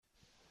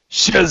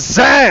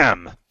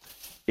Shazam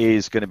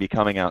is going to be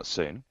coming out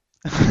soon.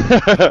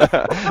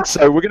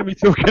 So we're going to be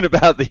talking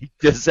about the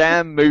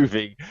Shazam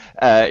movie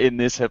in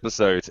this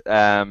episode.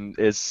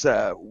 There's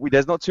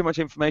not too much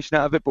information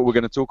out of it, but we're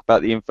going to talk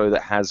about the info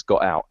that has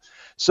got out.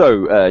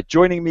 So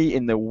joining me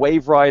in the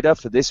Wave Rider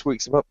for this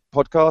week's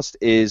podcast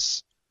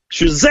is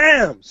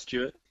Shazam,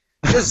 Stuart.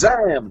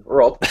 Shazam,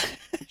 Rob.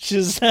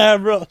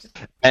 Shazam, Ross.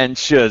 And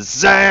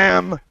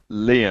Shazam,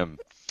 Liam.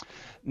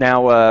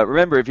 Now,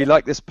 remember, if you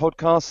like this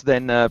podcast,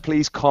 then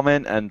please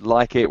comment and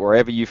like it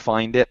wherever you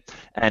find it,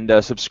 and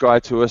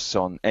subscribe to us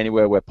on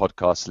anywhere where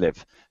podcasts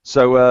live.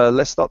 So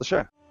let's start the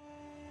show.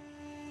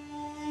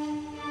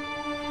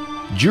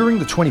 During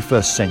the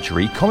 21st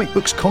century, comic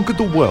books conquered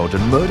the world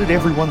and murdered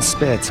everyone's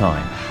spare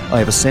time. I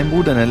have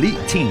assembled an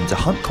elite team to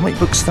hunt comic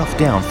book stuff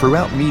down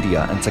throughout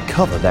media and to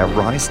cover their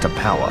rise to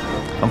power.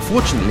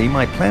 Unfortunately,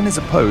 my plan is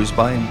opposed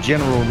by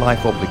general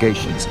life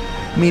obligations,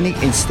 meaning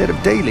instead of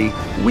daily,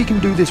 we can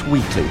do this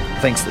weekly,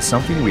 thanks to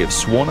something we have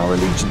sworn our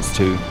allegiance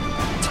to: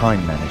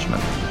 time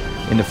management.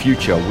 In the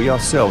future, we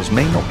ourselves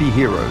may not be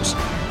heroes,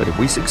 but if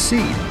we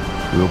succeed,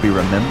 we will be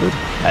remembered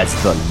as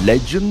the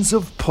legends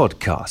of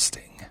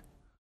podcasting.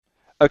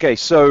 Okay,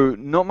 so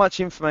not much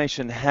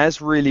information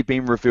has really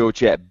been revealed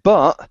yet,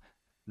 but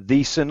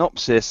the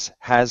synopsis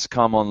has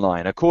come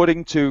online.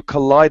 According to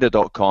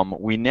Collider.com,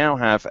 we now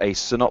have a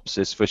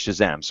synopsis for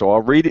Shazam, so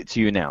I'll read it to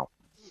you now.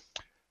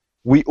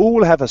 We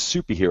all have a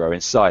superhero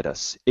inside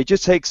us. It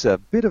just takes a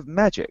bit of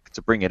magic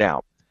to bring it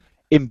out.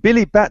 In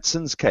Billy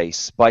Batson's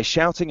case, by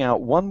shouting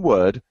out one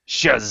word,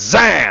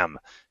 Shazam!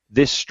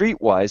 This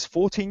streetwise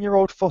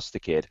 14-year-old foster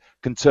kid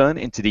can turn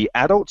into the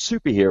adult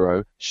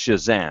superhero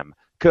Shazam,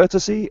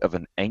 courtesy of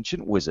an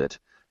ancient wizard.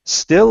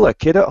 Still a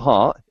kid at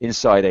heart,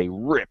 inside a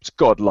ripped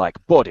godlike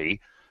body,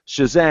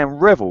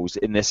 Shazam revels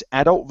in this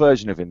adult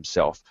version of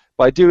himself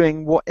by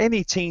doing what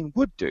any teen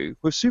would do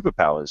with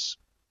superpowers.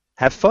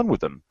 Have fun with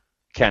them.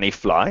 Can he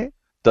fly?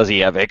 Does he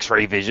have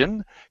X-ray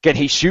vision? Can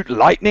he shoot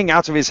lightning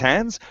out of his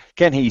hands?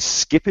 Can he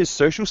skip his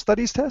social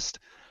studies test?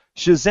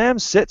 Shazam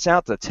sets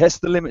out to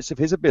test the limits of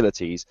his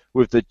abilities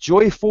with the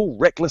joyful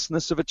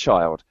recklessness of a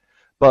child.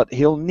 But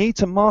he'll need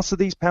to master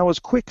these powers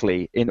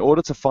quickly in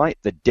order to fight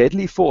the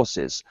deadly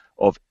forces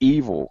of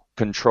evil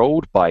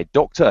controlled by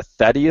Dr.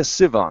 Thaddeus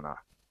Sivana.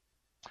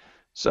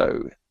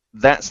 So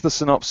that's the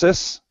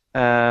synopsis.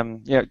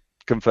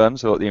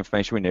 Confirms all the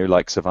information we knew,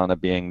 like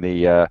Sivana being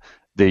the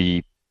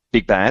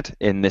big bad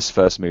in this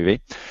first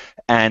movie.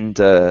 And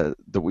we know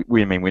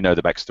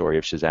the backstory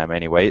of Shazam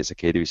anyway. It's a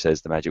kid who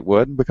says the magic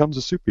word and becomes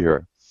a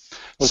superhero.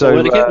 What's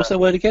that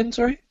word again?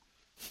 Sorry?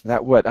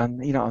 That word, I'm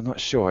not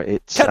sure.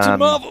 It's Captain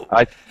Marvel.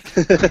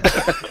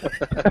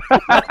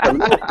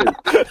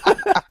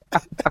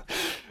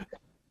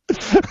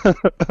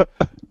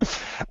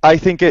 I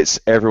think it's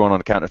everyone on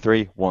the count of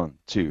three. 1,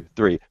 2,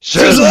 3.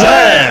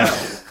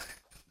 Shazam!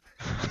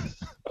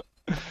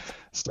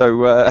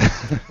 So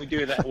we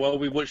do that while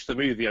we watch the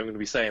movie. I'm going to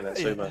be saying that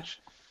so much.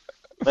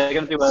 They're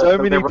going to do so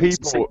many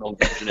people.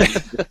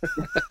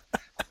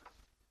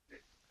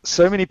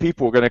 So many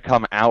people are going to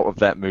come out of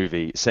that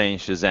movie saying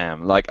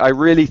Shazam. Like, I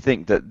really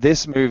think that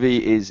this movie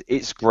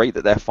it's great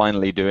that they're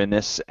finally doing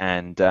this,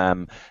 and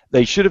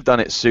they should have done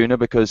it sooner,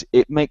 because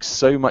it makes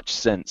so much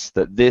sense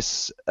that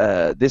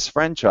this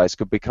franchise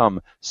could become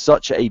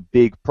such a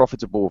big,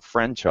 profitable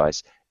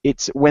franchise.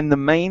 It's when the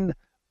main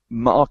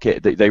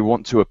market that they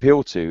want to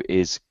appeal to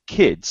is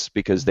kids,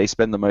 because they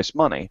spend the most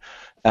money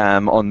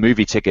on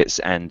movie tickets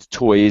and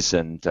toys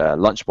and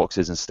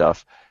lunchboxes and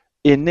stuff.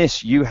 In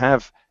this, you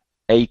have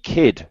a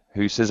kid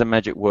who says a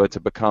magic word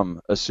to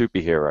become a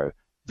superhero.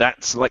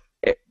 That's like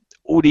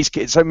all these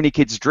kids, so many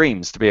kids'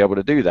 dreams to be able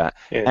to do that.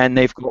 Yeah. And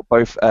they've got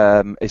both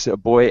it's a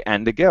boy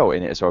and a girl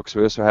in it as well, because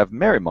we also have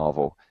Mary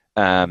Marvel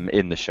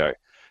in the show.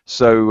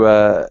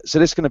 So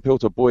this can appeal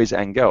to boys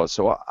and girls.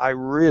 So I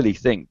really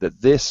think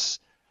that this,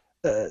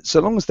 so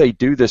long as they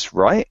do this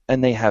right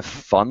and they have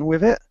fun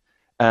with it,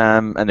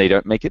 and they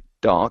don't make it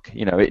dark,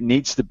 it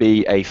needs to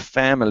be a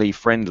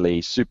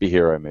family-friendly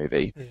superhero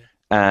movie.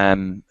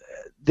 Yeah.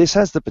 This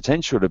has the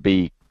potential to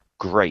be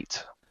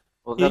great.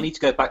 Well, they'll need to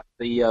go back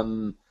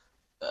to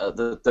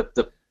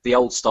the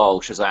old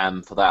style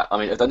Shazam for that. I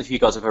mean, I don't know if you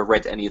guys have ever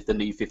read any of the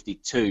New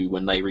 52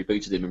 when they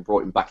rebooted him and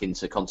brought him back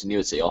into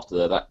continuity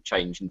after that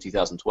change in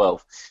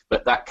 2012.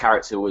 But that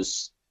character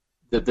was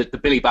the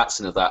Billy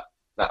Batson of that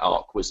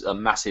arc was a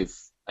massive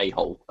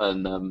a-hole,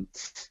 and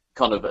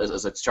kind of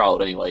as a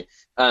child anyway.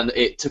 And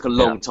it took a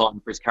long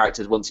time for his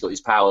character, once he got his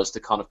powers, to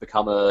kind of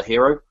become a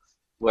hero.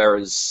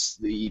 Whereas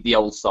the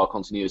old style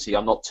continuity,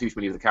 I'm not too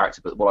familiar with the character,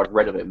 but what I've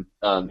read of him,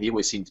 he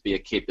always seemed to be a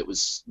kid that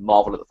was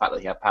marvel at the fact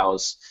that he had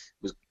powers,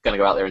 was going to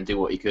go out there and do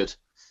what he could.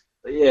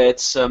 But yeah,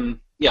 it's I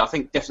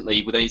think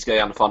definitely they need to go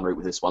down the fun route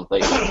with this one.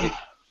 It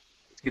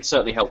could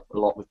certainly help a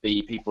lot with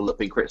the people that have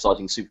been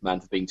criticising Superman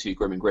for being too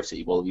grim and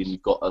gritty. Well,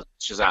 you've got a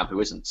Shazam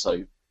who isn't,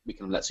 so we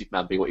can let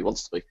Superman be what he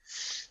wants to be.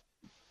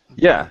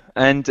 Yeah,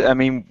 and I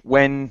mean,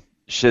 when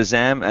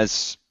Shazam,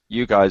 as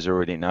you guys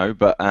already know,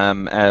 but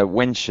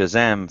when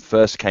Shazam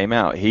first came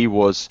out, he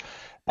was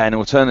an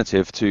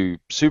alternative to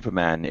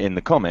Superman in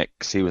the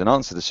comics. He was an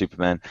answer to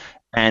Superman,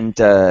 and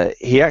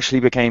he actually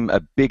became a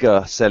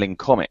bigger selling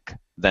comic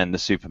than the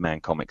Superman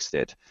comics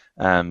did.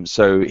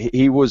 So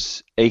he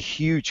was a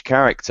huge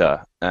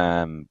character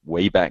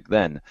way back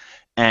then,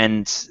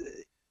 and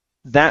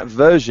that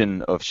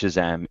version of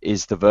Shazam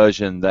is the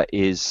version that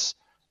is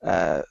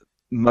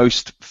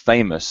most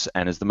famous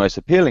and is the most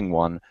appealing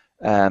one,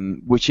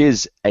 which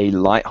is a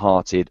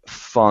light-hearted,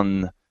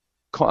 fun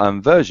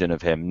version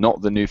of him,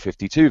 not the New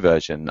 52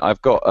 version.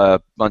 I've got a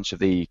bunch of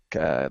the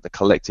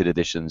collected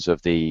editions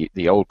of the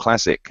old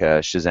classic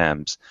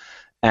Shazams,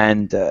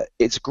 and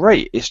it's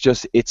great.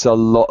 It's a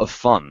lot of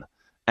fun,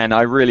 and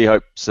I really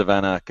hope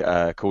Savannah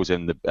calls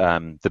him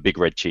the big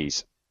red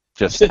cheese.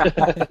 Just.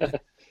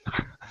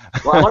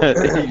 Well, I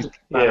like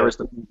Banner as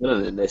the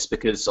villain in this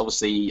because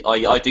obviously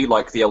I do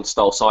like the old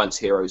style science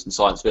heroes and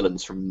science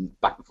villains from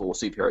back before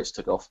superheroes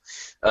took off.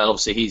 And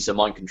obviously he's a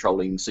mind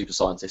controlling super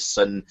scientist.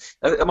 And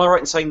am I right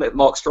in saying that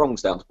Mark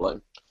Strong's down to blow?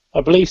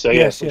 I believe so.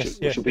 Yes,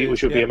 which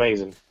would be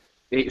amazing.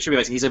 It should be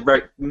amazing. He's a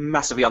very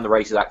massively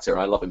underrated actor,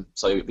 and I love him.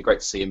 So it'd be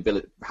great to see him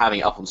having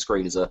it up on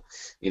screen as a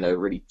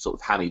really sort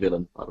of hammy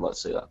villain. I'd like to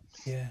see that.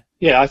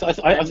 Yeah.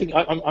 I think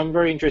I'm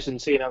very interested in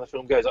seeing how the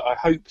film goes. I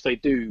hope they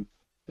do,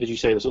 as you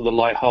say, the sort of the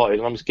light-hearted,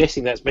 and I'm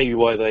guessing that's maybe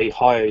why they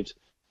hired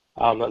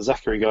that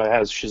Zachary guy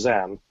as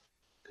Shazam,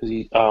 because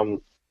he,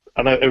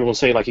 I know everyone's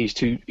saying like he's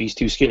too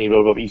skinny, blah,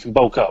 blah, blah, but you can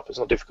bulk up. It's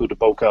not difficult to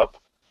bulk up,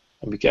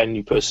 and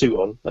you put a suit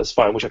on. That's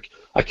fine. Which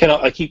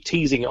I keep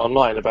teasing it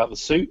online about the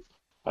suit.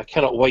 I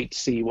cannot wait to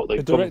see what they've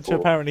gone for. The director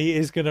apparently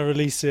is going to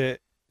release it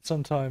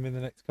sometime in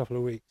the next couple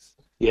of weeks.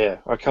 Yeah,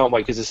 I can't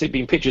wait because there's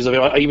been pictures of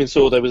him. I even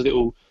saw there was a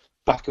little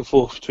back and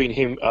forth between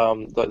him,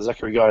 like the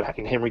Zachary guy,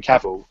 and Henry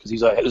Cavill, because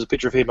there's a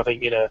picture of him, I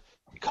think, in a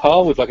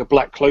car with like a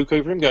black cloak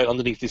over him, going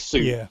underneath this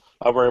suit. Yeah.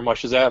 I'm wearing my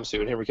Shazam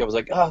suit, and Henry Cavill's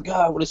like, "Oh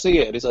God, I want to see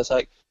it." And it's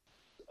like,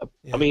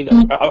 Yeah. I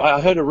mean,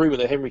 I heard a rumor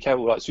that Henry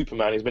Cavill, like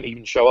Superman, is meant to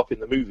even show up in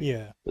the movie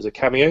as a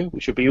cameo,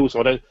 which would be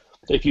awesome. I don't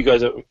know if you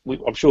guys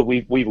I'm sure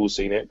we've all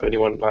seen it, but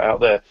anyone like out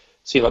there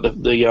seen like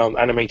the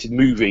animated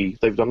movie?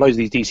 They've done loads of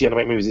these DC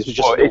animated movies. This was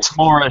just it's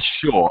more a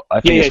short.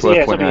 I think it's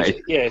worth pointing out. I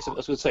was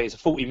going to say it's a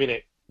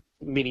 40-minute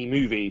mini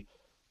movie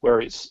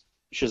where it's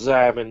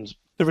Shazam and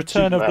the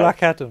return Superman. of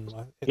Black Adam.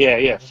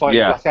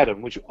 Fighting Black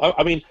Adam. Which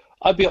I mean,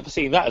 I'd be up for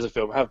seeing that as a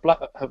film. Have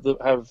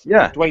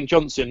Dwayne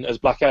Johnson as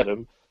Black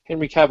Adam,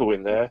 Henry Cavill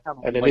in there,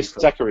 and then this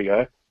Zachary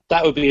guy.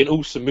 That would be an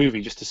awesome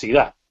movie just to see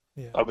that.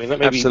 Yeah. I mean,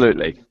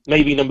 Absolutely.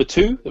 Maybe number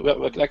 2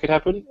 that could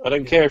happen. I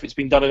don't care if it's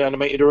been done and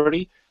animated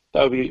already.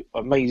 That would be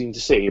amazing to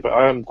see. But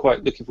I am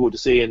quite looking forward to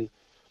seeing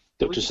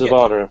Dr.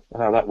 Savannah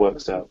and how that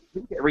works out.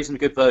 We get a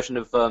reasonably good version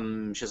of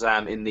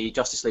Shazam in the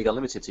Justice League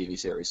Unlimited TV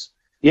series.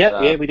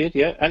 Yeah, we did.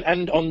 Yeah,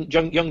 and on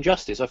Young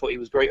Justice, I thought he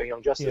was great on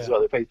Young Justice as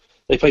well.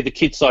 They played the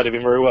kid side of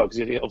him very well because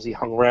he obviously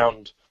hung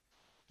around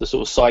the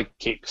sort of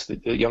sidekicks,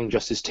 the Young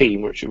Justice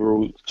team, which were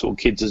all sort of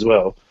kids as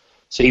well.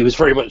 So he was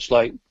very much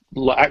like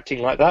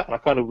acting like that, and I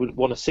kind of would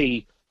want to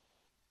see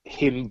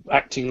him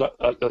acting like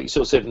you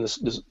sort of said in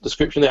the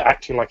description there,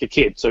 acting like a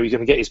kid. So he's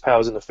going to get his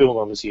powers in the film,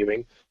 I'm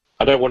assuming.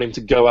 I don't want him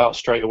to go out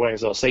straight away and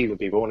start saving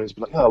people. I want him to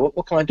be like, oh,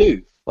 what can I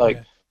do?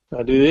 Like, can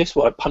I do this?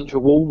 What, I punch a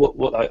wall?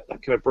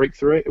 What can I break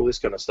through it? All this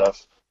kind of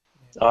stuff.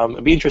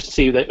 It'd be interesting to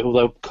see that who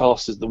they'll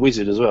cast as the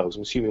Wizard as well, because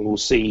I'm assuming we'll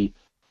see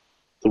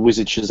the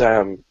Wizard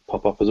Shazam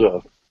pop up as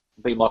well.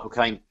 Be Michael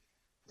Caine.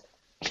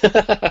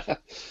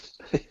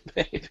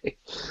 Maybe.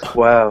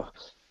 Wow.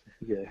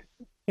 Yeah.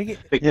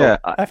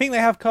 I think they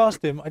have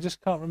cast him. I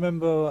just can't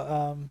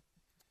remember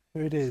who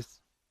it is.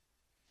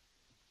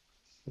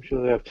 I'm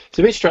sure they have. It's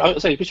a bit strange.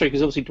 I'd say it's a bit strange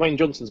because obviously Dwayne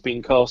Johnson's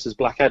been cast as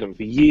Black Adam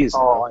for years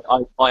now.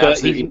 I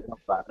absolutely love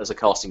that as a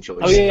casting choice.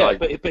 Oh yeah,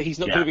 but he's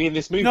not going to be in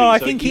this movie. No, I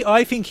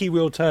think he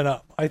will turn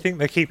up. I think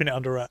they're keeping it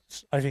under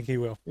wraps. I think he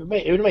will.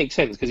 It would make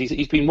sense because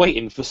he's been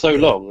waiting for so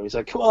long, and he's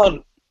like, "Come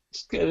on."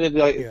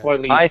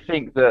 Finally. I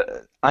think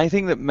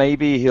that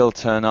maybe he'll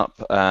turn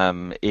up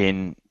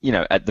in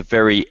at the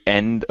very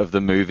end of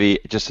the movie,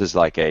 just as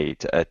like a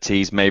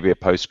tease, maybe a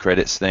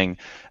post-credits thing,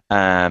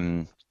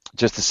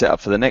 just to set up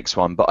for the next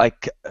one. But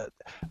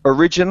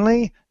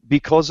originally,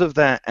 because of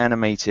that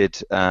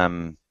animated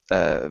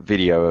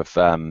video of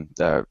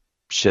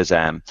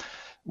Shazam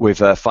with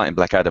fighting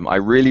Black Adam, I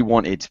really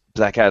wanted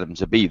Black Adam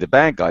to be the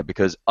bad guy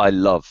because I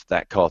love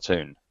that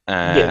cartoon.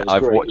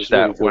 I've watched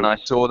that. When I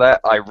saw that,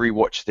 I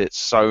rewatched it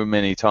so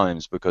many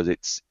times because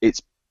it's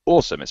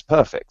awesome. It's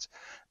perfect.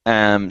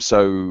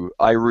 So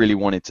I really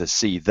wanted to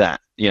see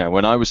that.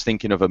 When I was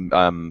thinking of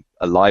a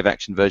live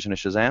action version of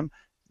Shazam,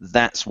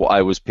 that's what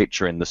I was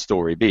picturing the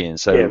story being.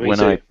 So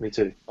me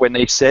too. When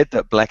they said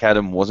that Black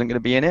Adam wasn't going to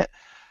be in it,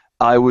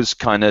 I was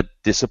kind of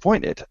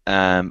disappointed.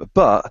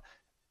 But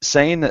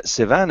saying that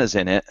Savannah's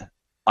in it,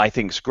 I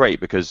think is great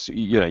because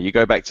you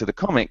go back to the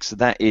comics,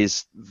 that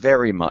is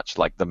very much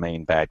like the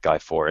main bad guy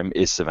for him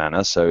is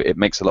Savannah, so it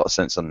makes a lot of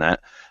sense on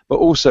that. But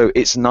also,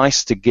 it's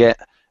nice to get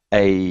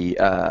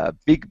a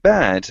big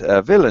bad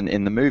villain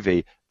in the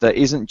movie that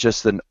isn't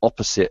just an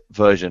opposite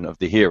version of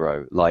the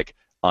hero. Like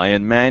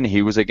Iron Man,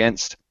 he was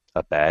against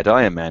a bad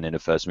Iron Man in the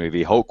first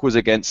movie. Hulk was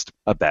against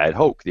a bad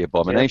Hulk, the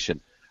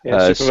Abomination.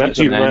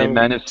 Superman in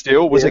Man of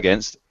Steel was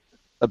against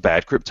a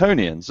bad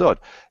Kryptonian, Zod.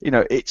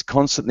 It's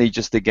constantly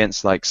just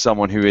against like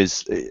someone who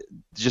is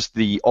just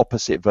the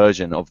opposite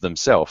version of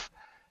themselves.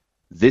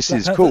 This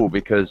is cool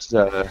because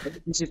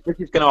this is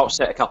going to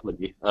upset a couple of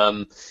you.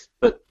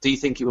 But do you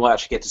think you will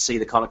actually get to see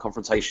the kind of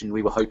confrontation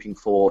we were hoping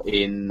for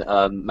in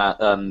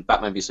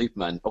Batman v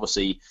Superman?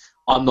 Obviously,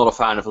 I'm not a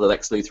fan of the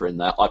Lex Luthor in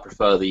that. I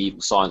prefer the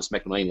evil science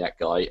megalomaniac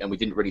guy, and we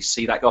didn't really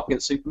see that go up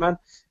against Superman.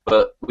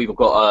 But we've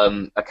got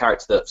a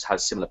character that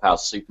has similar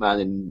powers to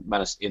Superman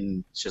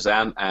in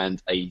Shazam,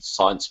 and a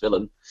science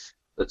villain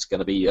that's going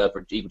to be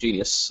evil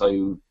genius.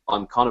 So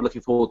I'm kind of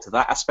looking forward to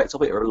that aspect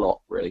of it, or a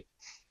lot, really.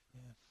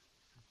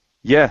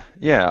 Yeah,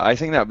 I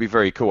think that would be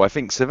very cool. I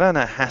think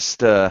Savannah has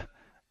to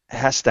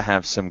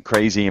have some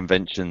crazy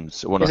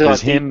inventions, or not,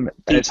 because him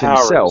as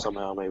himself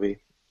somehow, maybe.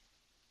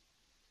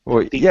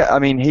 Well, yeah, I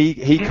mean,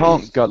 he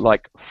can't go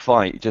like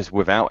fight just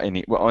without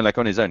any. Well, like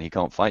on his own, he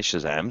can't fight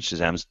Shazam.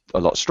 Shazam's a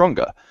lot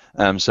stronger.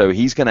 So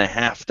he's going to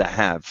have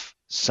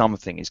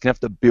something. He's going to have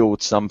to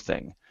build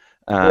something,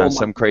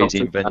 some crazy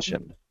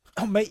invention.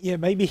 Oh,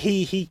 maybe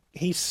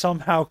he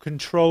somehow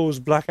controls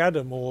Black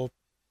Adam or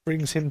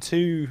brings him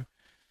to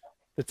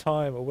the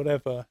time or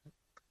whatever,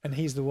 and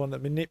he's the one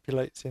that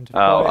manipulates him to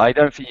fight. I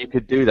don't think you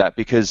could do that,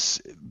 because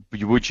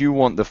would you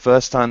want the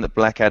first time that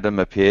Black Adam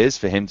appears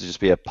for him to just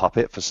be a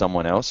puppet for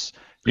someone else?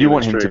 You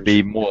want him to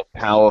be more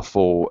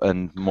powerful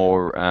and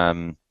more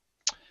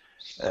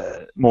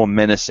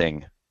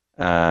menacing.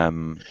 They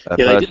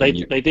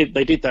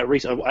did that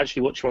recently. I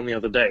actually watched one the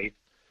other day.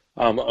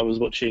 I was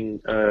watching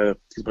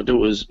because my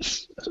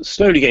daughter's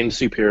slowly getting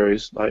into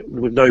superheroes, like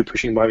with no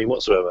pushing by me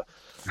whatsoever.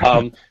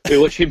 We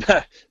were watching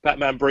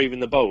Batman Brave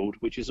and the Bold,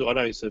 which is, I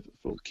know it's a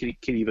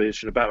kiddie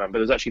version of Batman, but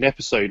there's actually an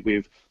episode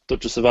with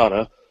Dr.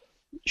 Sivana,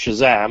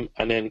 Shazam,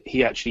 and then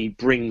he actually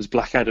brings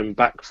Black Adam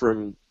back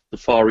from the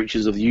far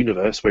reaches of the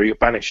universe where he got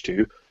banished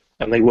to,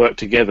 and they work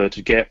together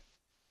to get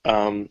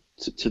to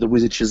the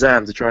wizard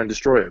Shazam to try and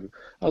destroy him.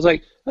 I was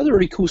like, that's a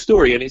really cool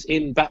story, and it's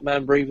in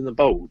Batman Brave and the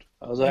Bold.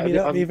 I was like,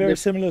 that'd be very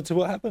similar to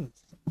what happens.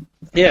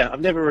 Yeah, I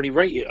never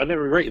rated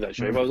that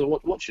show, but I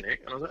was watching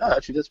it, and I was like,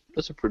 actually,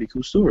 that's a pretty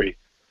cool story.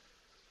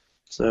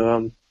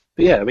 So,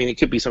 but yeah, I mean, it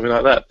could be something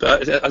like that.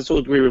 But I sort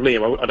of agree with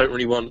Liam. I don't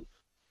really want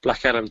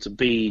Black Adam to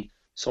be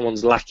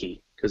someone's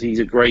lackey, because he's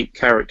a great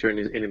character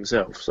in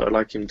himself. So I'd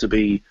like him to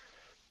be.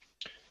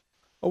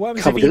 Well, what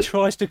happens if he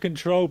tries to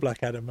control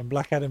Black Adam and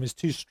Black Adam is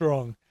too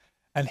strong,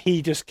 and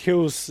he just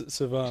kills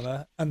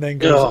Sivana and then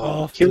goes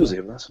after? Kills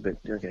him. That's a bit.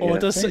 Okay, or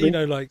does I don't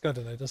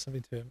know, does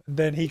something to him, and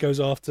then he goes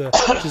after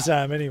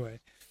Shazam anyway.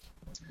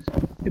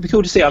 It'd be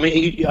cool to see. I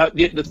mean,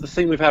 the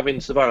thing with having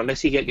Sivana,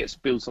 unless he gets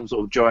built some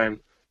sort of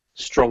giant,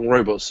 strong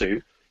robot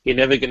suit, you're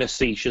never going to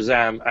see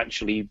Shazam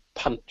actually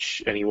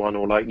punch anyone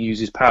or like use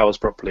his powers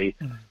properly,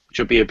 which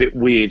would be a bit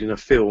weird in a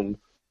film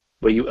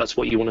where that's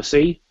what you want to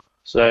see.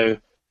 So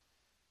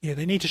yeah,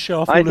 they need to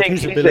show off all of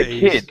his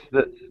abilities.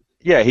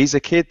 He's a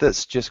kid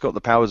that's just got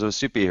the powers of a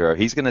superhero.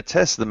 He's going to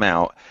test them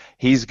out.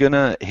 He's going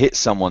to hit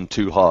someone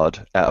too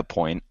hard at a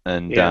point,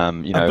 and a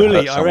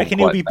bully. I reckon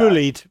he'll be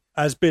bullied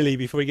as Billy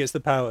before he gets the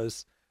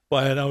powers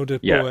by an older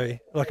boy,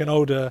 like an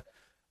older,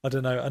 I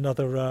don't know,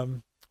 another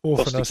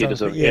orphan or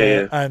something.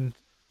 Yeah, and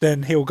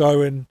then he'll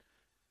go and,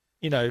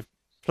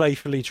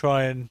 playfully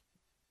try and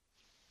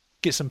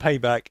get some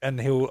payback, and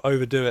he'll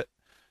overdo it,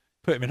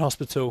 put him in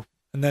hospital,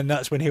 and then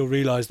that's when he'll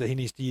realise that he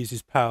needs to use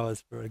his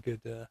powers for a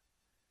good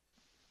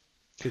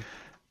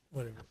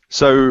whatever.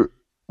 So,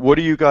 what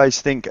do you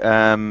guys think? We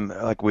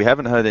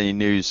haven't heard any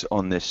news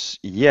on this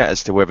yet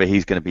as to whether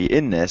he's going to be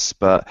in this,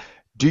 but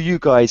do you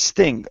guys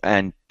think,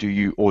 and do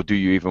you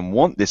even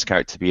want this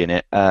character to be in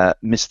it,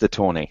 Mr.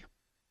 Tawny?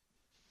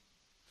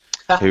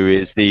 Who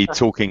is the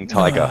talking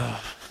tiger?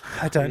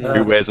 I don't know.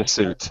 Who wears a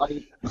suit?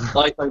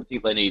 I don't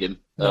think they need him.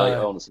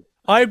 Honestly,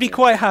 I'd be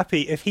quite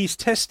happy if he's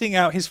testing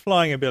out his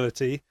flying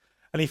ability,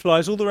 and he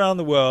flies all around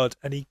the world,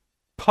 and he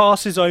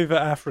passes over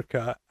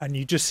Africa, and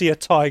you just see a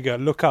tiger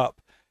look up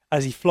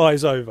as he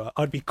flies over.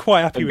 I'd be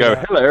quite happy with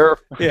that. Hello.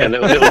 Yeah,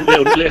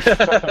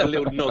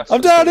 little nods. I'm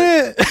down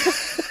here.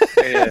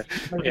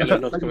 Little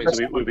nods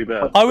coming would be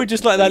bad. I would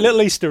just like that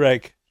little Easter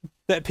egg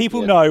that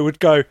people know would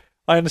go,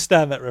 I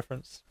understand that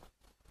reference.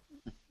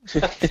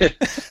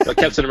 Like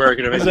Captain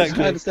America.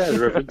 Exactly. I understand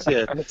the reference.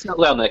 Yeah, it's not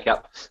down there,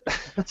 Cap.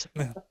 But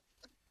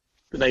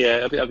no, yeah,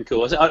 that'd be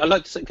cool. I'd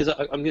like to say, because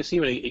I'm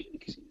assuming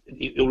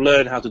he'll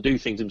learn how to do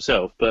things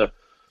himself, but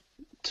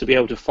to be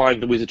able to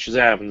find the Wizard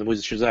Shazam, and the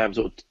Wizard Shazam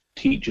sort of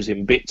teaches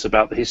him bits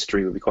about the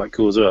history would be quite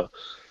cool as well.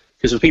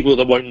 Because for people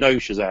that won't know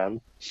Shazam,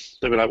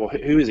 they'll be like, well,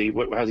 who is he?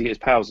 How does he get his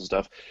powers and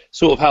stuff?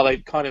 Sort of how they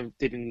kind of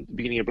did in the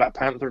beginning of Black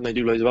Panther, and they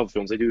do loads of other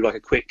films. They do like a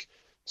quick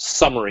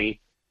summary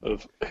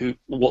of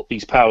what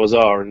these powers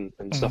are and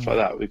stuff like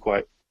that. Would be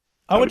quite.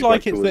 I would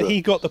like it that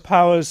he got the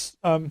powers,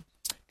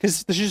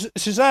 because the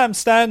Shazam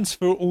stands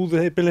for all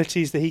the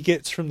abilities that he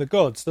gets from the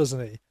gods,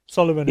 doesn't he?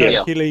 Solomon,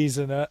 Hercules,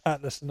 and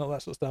Atlas, and all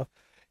that sort of stuff.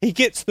 He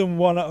gets them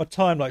one at a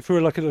time, like through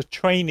like a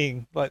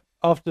training, like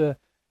after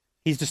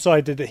he's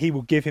decided that he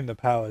will give him the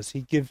powers.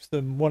 He gives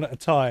them one at a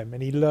time,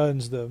 and he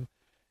learns them,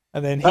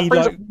 and then he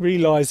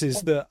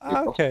realizes that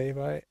okay,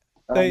 right.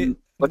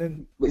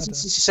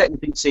 Since it's set in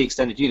the DC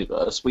Extended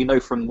Universe, we know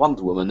from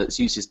Wonder Woman that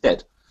Zeus is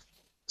dead.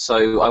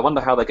 So I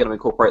wonder how they're going to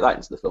incorporate that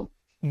into the film.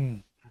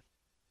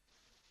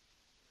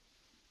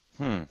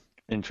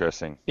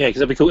 Interesting. Yeah,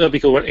 because that'd be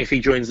cool if he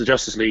joins the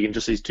Justice League in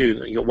just these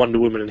two. You got Wonder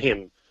Woman and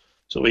him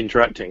sort of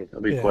interacting.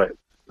 That'd be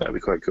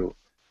quite cool.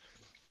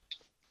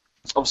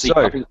 Obviously,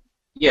 I think,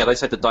 they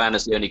said that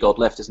Diana's the only god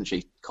left, isn't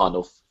she? Kind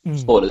of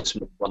spoilers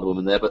from Wonder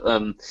Woman there, but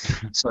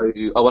so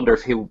I wonder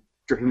if him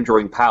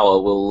drawing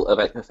power will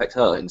affect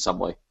her in some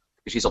way,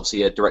 because she's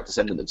obviously a direct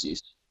descendant of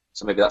Zeus.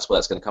 So maybe that's where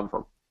that's going to come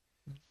from.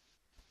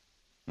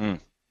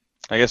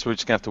 I guess we're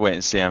just going to have to wait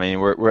and see. I mean,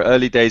 we're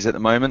early days at the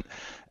moment.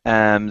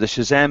 The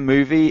Shazam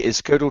movie is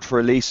scheduled for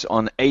release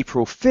on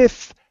April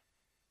 5th,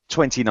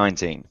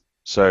 2019.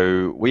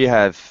 So we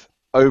have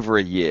over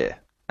a year.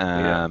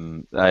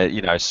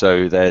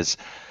 So there's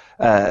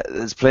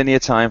plenty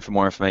of time for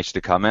more information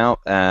to come out.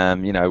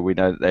 We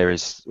know that there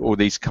is all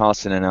these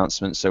casting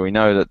announcements, so we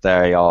know that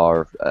they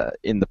are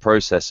in the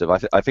process of. I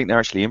think they're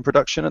actually in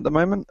production at the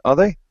moment. Are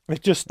they?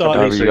 It just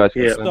started.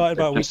 Started about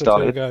a week or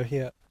two ago.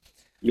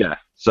 Yeah.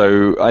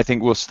 So I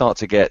think we'll start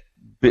to get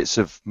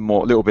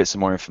little bits of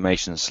more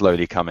information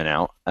slowly coming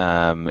out,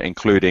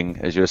 including,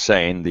 as you're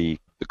saying, the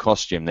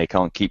costume. They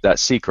can't keep that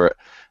secret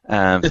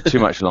for too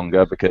much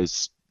longer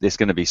because it's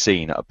going to be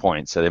seen at a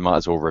point, so they might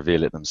as well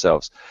reveal it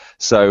themselves.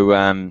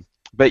 So,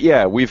 but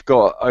yeah, we've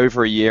got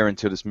over a year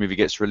until this movie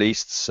gets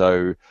released,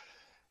 so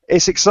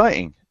it's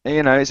exciting.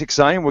 It's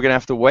exciting. We're going to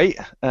have to wait,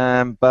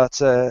 but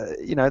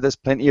there's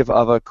plenty of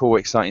other cool,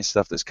 exciting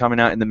stuff that's coming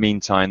out in the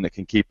meantime that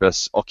can keep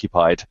us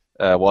occupied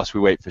whilst we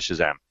wait for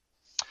Shazam.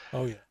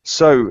 Oh yeah.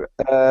 So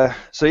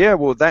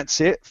well, that's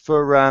it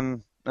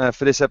for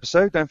this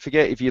episode. Don't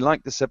forget, if you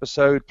like this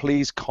episode,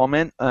 please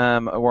comment.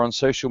 We're on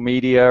social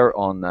media,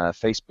 on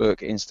Facebook,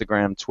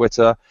 Instagram,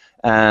 Twitter.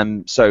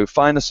 So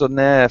find us on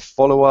there,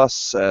 follow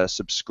us,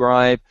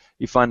 subscribe.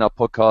 You find our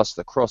podcast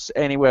across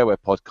anywhere where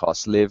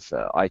podcasts live,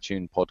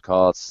 iTunes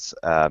Podcasts,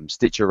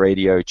 Stitcher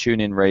Radio,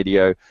 TuneIn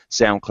Radio,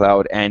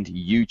 SoundCloud, and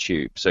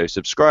YouTube. So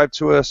subscribe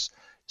to us,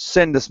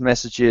 send us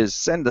messages,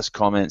 send us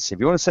comments. If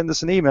you want to send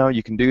us an email,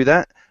 you can do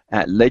that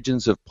at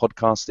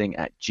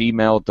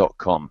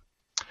legendsofpodcasting@gmail.com.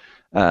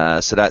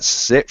 So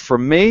that's it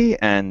from me,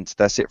 and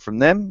that's it from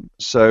them.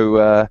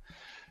 So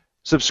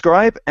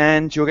subscribe,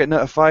 and you'll get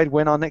notified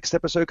when our next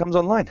episode comes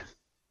online.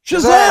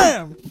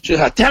 Shazam!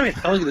 Damn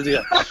it! I was going to do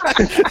that.